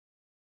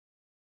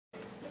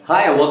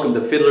Hi and welcome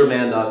to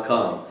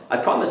Fiddlerman.com. I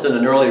promised in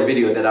an earlier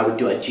video that I would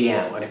do a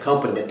jam, an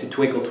accompaniment to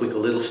Twinkle Twinkle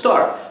Little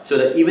Star, so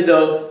that even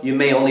though you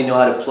may only know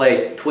how to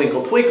play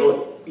Twinkle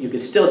Twinkle, you can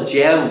still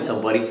jam with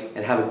somebody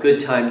and have a good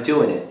time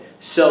doing it.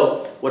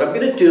 So what I'm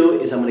going to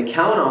do is I'm going to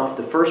count off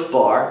the first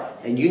bar,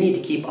 and you need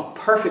to keep a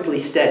perfectly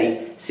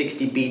steady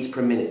 60 beats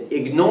per minute.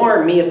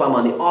 Ignore me if I'm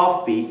on the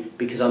off beat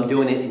because I'm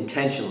doing it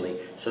intentionally.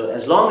 So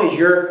as long as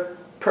you're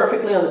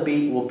perfectly on the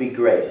beat will be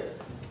great.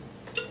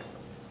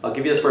 I'll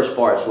give you the first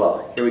bar as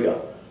well. Here we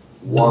go.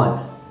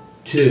 1,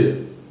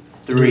 2,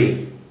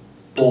 3,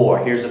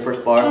 4. Here's the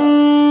first bar.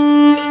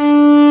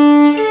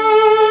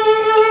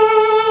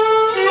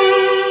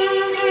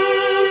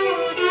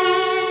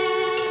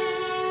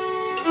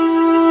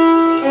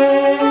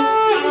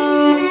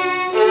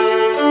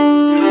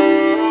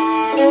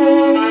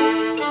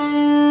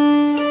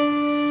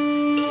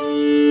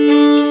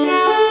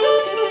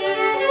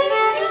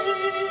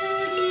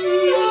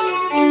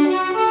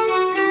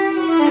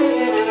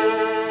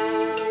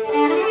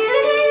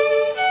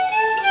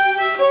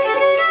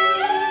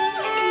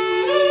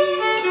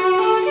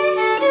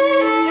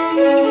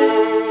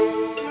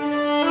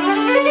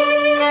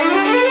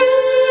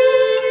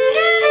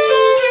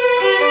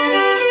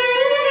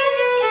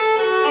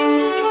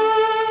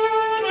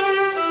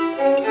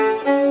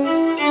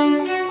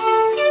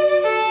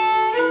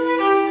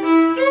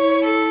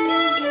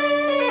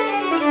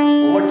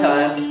 One more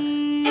time.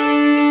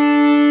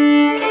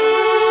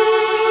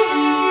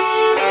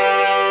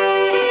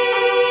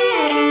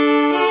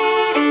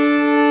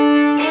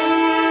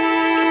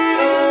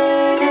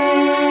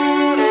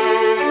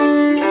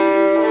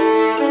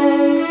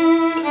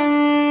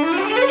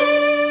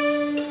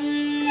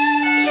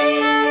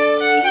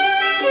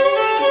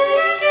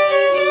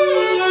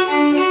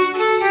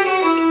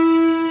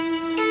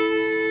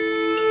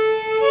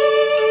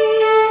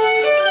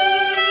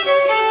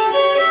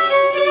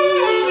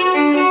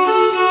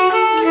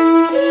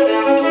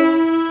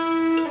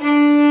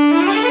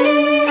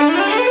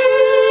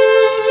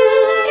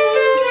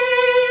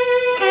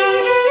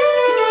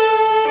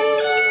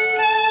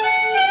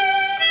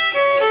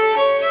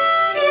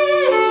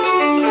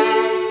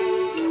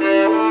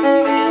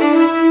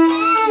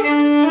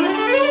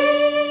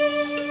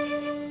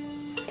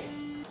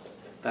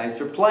 Thanks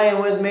for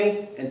playing with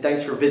me, and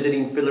thanks for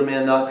visiting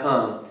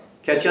Fiddlerman.com.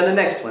 Catch you on the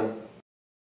next one.